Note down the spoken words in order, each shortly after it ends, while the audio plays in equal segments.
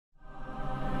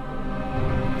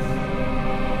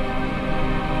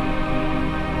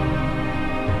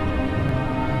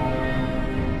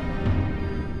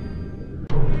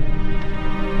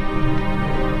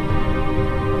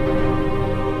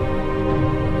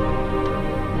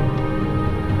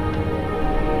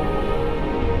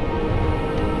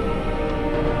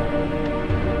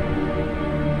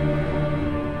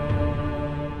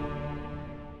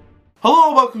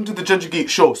welcome to the Ginger Geek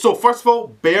Show. So first of all,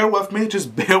 bear with me,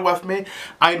 just bear with me.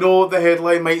 I know the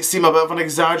headline might seem a bit of an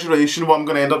exaggeration what I'm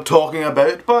going to end up talking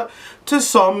about, but to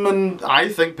some, and I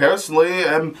think personally,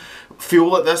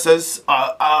 feel that this is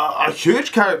a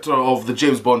huge character of the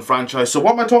James Bond franchise. So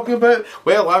what am I talking about?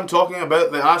 Well, I'm talking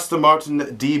about the Aston Martin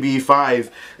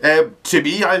DB5. To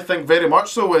me, I think very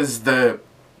much so is the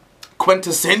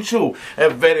quintessential,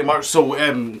 very much so,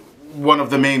 one of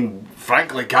the main,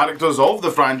 frankly, characters of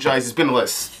the franchise. It's been like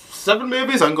 7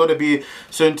 movies. I'm going to be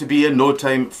soon to be in No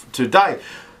Time to Die.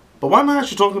 But why am I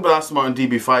actually talking about Aston Martin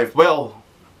DB5? Well,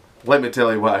 let me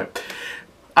tell you why.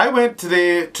 I went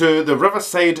today to the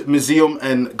Riverside Museum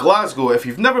in Glasgow. If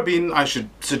you've never been, I should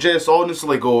suggest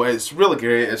honestly go. It's really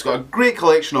great. It's got a great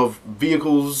collection of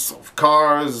vehicles, of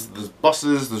cars, there's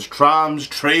buses, there's trams,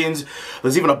 trains,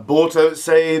 there's even a boat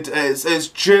outside. It's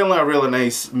generally a really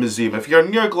nice museum. If you're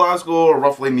near Glasgow or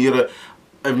roughly near it,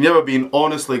 if you've never been,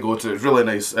 honestly go to it. It's a really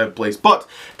nice place. But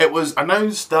it was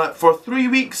announced that for 3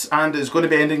 weeks and it's going to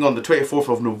be ending on the 24th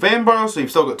of November, so you've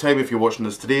still got time if you're watching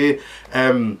this today.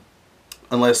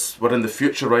 Unless we're in the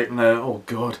future right now. Oh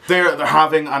god. They're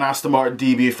having an Aston Martin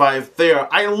DB5 there.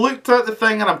 I looked at the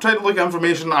thing and I'm trying to look at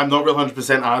information. I'm not really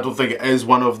 100%. I don't think it is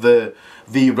one of the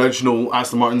original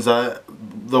Aston Martins that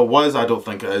there was. I don't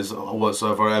think it is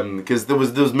whatsoever. Because there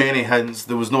was many hints.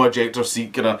 There was no ejector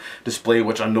seat kind of display,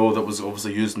 which I know that was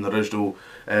obviously used in the original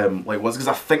like ones. Because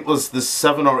I think there's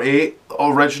 7 or 8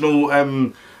 original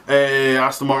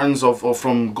Aston Martins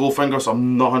from Goldfinger, so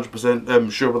I'm not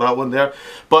 100% sure with that one there.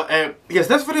 But yes,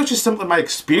 this video is just simply my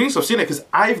experience of seeing it, because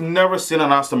I've never seen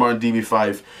an Aston Martin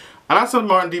DB5. An Aston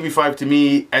Martin DB5 to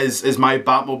me is my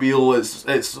Batmobile.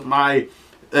 It's my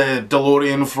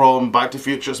DeLorean from Back to the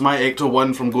Future. It's my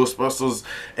Ecto-1 from Ghostbusters.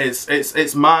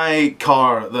 It's my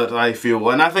car that I feel,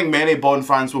 and I think many Bond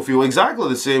fans will feel exactly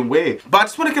the same way. But I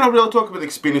just want to kind of really talk about the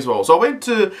experience of all. So I went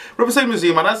to Riverside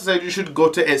Museum, and as I said, you should go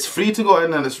to. It's free to go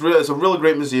in, and it's a really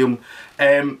great museum.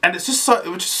 And it's just it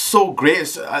was just so great.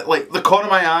 It's, like the corner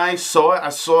of my eye saw it. I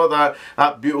saw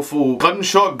that beautiful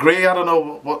gunshot grey. I don't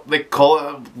know what they call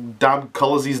it. Damn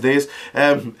colours these days.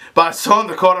 But I saw it in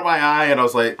the corner of my eye, and I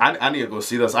was like, I need to go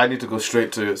see this. I need to go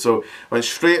straight to it. So I went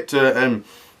straight to it.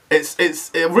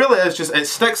 It really is just, it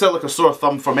sticks out like a sore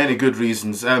thumb for many good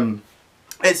reasons.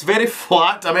 It's very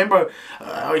flat. I remember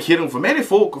hearing from many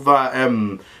folk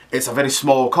that it's a very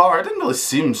small car. It didn't really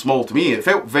seem small to me. It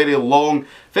felt very long,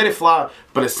 very flat,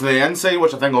 but it's the inside,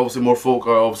 which I think obviously more folk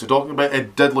are obviously talking about.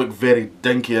 It did look very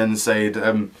dinky inside.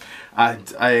 And I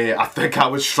think I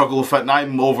would struggle fitting.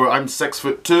 I'm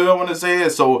 6'2", I want to say,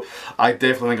 so I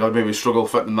definitely think I would maybe struggle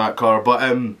fitting in that car. But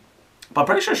I'm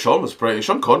pretty sure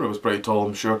Sean Connery was pretty tall,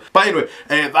 I'm sure. But anyway,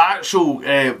 the actual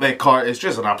car is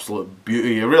just an absolute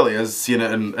beauty. It really is, seeing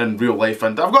it in real life.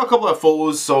 And I've got a couple of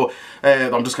photos, so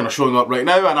I'm just kind of showing up right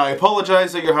now. And I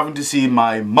apologise that you're having to see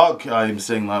my mug. I'm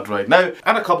saying that right now.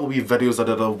 And a couple of wee videos I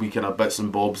did of wee kind of bits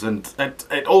and bobs. And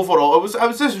overall, it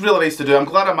was just really nice to do. I'm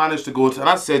glad I managed to go to. And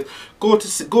as I said, go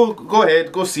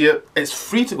ahead, go see it. It's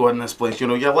free to go in this place. You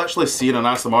know, you're literally seeing an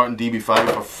Aston Martin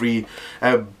DB5 for free.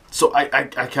 So I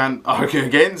can't argue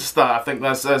against that. I think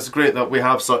that's great that we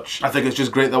have such. I think it's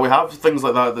just great that we have things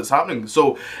like that that's happening.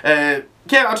 So yeah,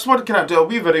 I just wanted to kind of do a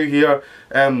wee video here,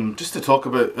 just to talk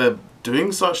about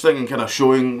doing such thing and kind of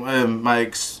showing my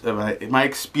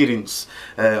experience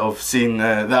of seeing the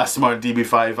Aston Martin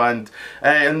DB5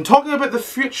 and talking about the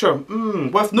future.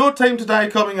 With No Time to Die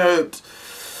coming out.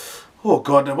 Oh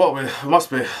god, it must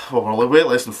be. Well, we're way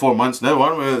less than 4 months now,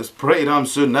 aren't we? It's pretty damn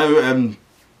soon now.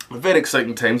 Very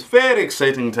exciting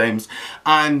times,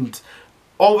 and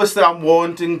obviously I'm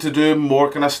wanting to do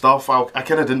more kind of stuff. I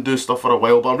kind of didn't do stuff for a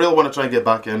while, but I really want to try and get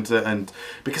back into it, and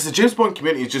because the James Bond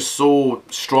community is just so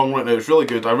strong right now, it's really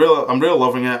good. I'm really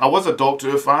loving it. I was a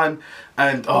Doctor Who fan,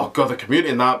 and oh god, the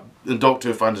community in Doctor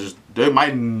Who fans is just doing my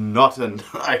nothing.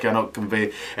 I cannot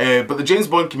convey. But the James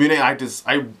Bond community, I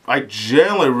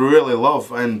generally really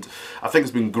love, and I think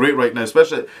it's been great right now,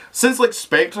 especially since like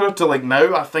Spectre to like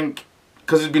now. I think,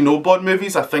 because there's been no Bond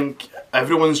movies, I think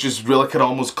everyone's just really kind of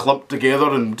almost clumped together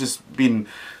and just been,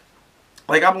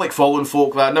 like, I'm like following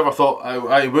folk that I never thought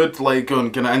I would, like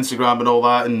on kind of Instagram and all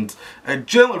that, and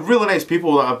generally really nice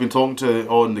people that I've been talking to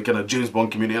on the kind of James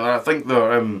Bond community, and I think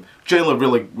they're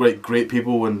generally really great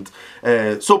people. And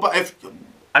so, but if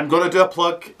I'm going to do a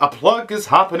plug is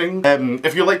happening.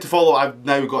 If you'd like to follow, I've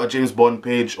now got a James Bond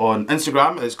page on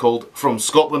Instagram. It's called From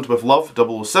Scotland with Love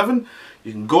 007.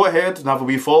 You can go ahead and have a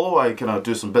wee follow. I kind of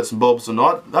do some bits and bobs and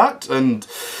that, and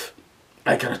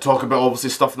I kind of talk about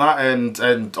obviously stuff like that,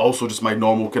 and also just my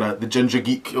normal kind of the Ginger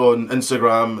Geek on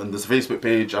Instagram, and there's a Facebook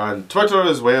page and Twitter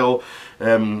as well,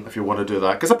 if you want to do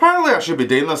that. Because apparently I should be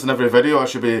doing this in every video. I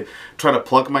should be trying to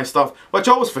plug my stuff, which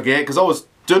I always forget because I always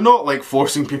do not like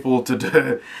forcing people to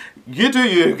do. You do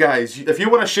you guys. If you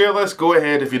want to share this, go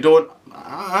ahead. If you don't,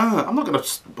 I'm not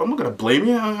gonna blame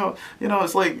you. You know,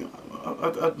 it's like.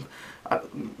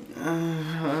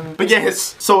 But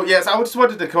yes, so yes, I just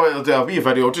wanted to kind of do a wee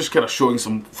video just kind of showing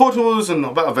some photos and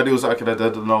a bit of videos that I could have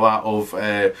did and all that of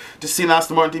just seeing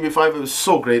Aston Martin DB5. It was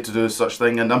so great to do such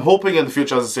thing, and I'm hoping in the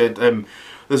future, as I said,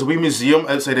 there's a wee museum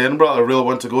outside Edinburgh that I really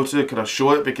want to go to, kind of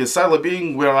show it, because sadly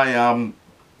being where I am,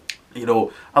 you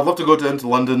know, I'd love to go down to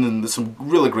London, and there's some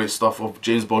really great stuff of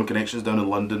James Bond connections down in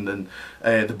London,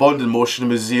 and the Bond in Motion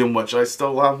Museum, which I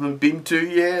still haven't been to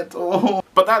yet. Oh.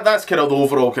 But that's kind of the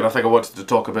overall kind of thing I wanted to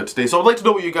talk about today. So I'd like to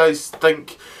know what you guys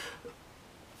think.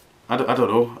 I don't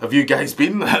know. Have you guys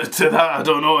been to that? I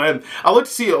don't know. And I'd like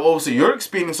to see obviously your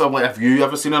experience of, like, have you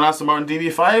ever seen an Aston Martin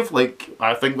DB5? Like,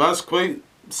 I think that's quite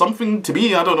something to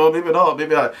me. I don't know. Maybe not.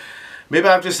 Maybe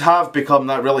I just have become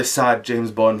that really sad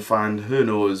James Bond fan, who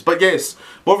knows. But yes,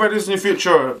 more videos in the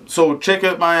future. So check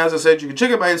out as I said, you can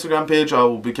check out my Instagram page. I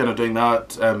will be kind of doing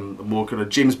that, more kind of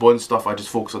James Bond stuff. I just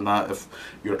focus on that if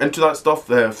you're into that stuff.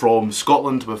 From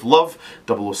Scotland with Love,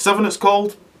 007 it's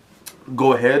called.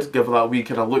 Go ahead, give that a wee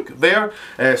kind of look there.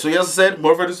 So yes, as I said,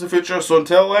 more videos in the future. So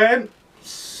until then,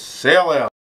 see you later.